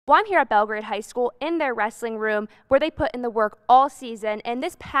Well, I'm here at Belgrade High School in their wrestling room where they put in the work all season. And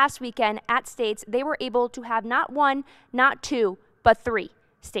this past weekend at States, they were able to have not one, not two, but three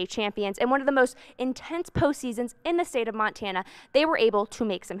state champions. And one of the most intense postseasons in the state of Montana, they were able to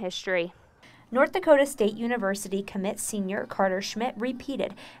make some history. North Dakota State University commit senior Carter Schmidt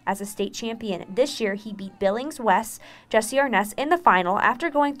repeated as a state champion. This year, he beat Billings West's Jesse Arness in the final after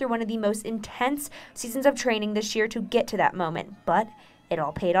going through one of the most intense seasons of training this year to get to that moment. But it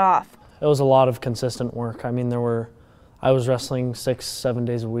all paid off. It was a lot of consistent work. I mean, I was wrestling 6-7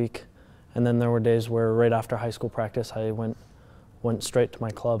 days a week, and then there were days where right after high school practice, I went straight to my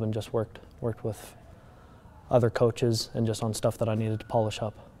club and just worked with other coaches and just on stuff that I needed to polish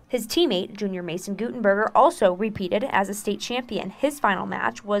up. His teammate, junior Mason Gutenberger, also repeated as a state champion. His final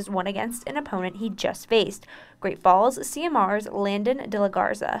match was one against an opponent he just faced, Great Falls CMR's Landon De La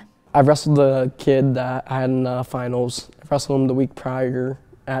Garza. I wrestled the kid that I had in finals. I wrestled him the week prior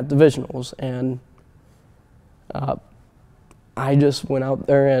at divisionals, and I just went out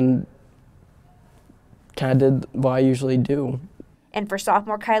there and kind of did what I usually do. And for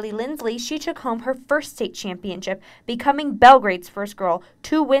sophomore Kylie Lindsley, she took home her first state championship, becoming Belgrade's first girl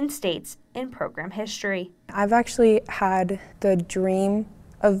to win states in program history. I've actually had the dream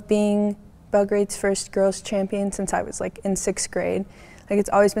of being Belgrade's first girls champion since I was in 6th grade. It's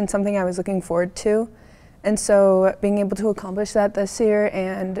always been something I was looking forward to. And so being able to accomplish that this year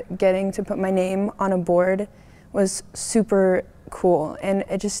and getting to put my name on a board was super cool. And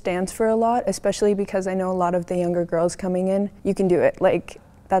it just stands for a lot, especially because I know a lot of the younger girls coming in, you can do it.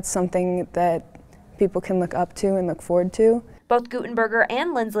 That's something that people can look up to and look forward to. Both Gutenberger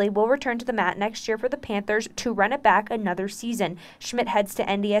and Lindsley will return to the mat next year for the Panthers to run it back another season. Schmidt heads to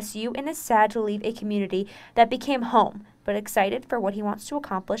NDSU and is sad to leave a community that became home, but excited for what he wants to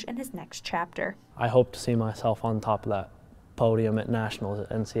accomplish in his next chapter. I hope to see myself on top of that podium at nationals at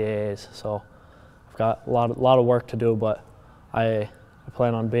NCAAs. So I've got a lot of work to do, but I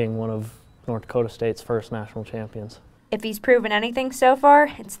plan on being one of North Dakota State's first national champions. If he's proven anything so far,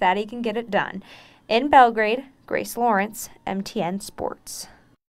 it's that he can get it done. In Belgrade, Grace Lawrence, MTN Sports.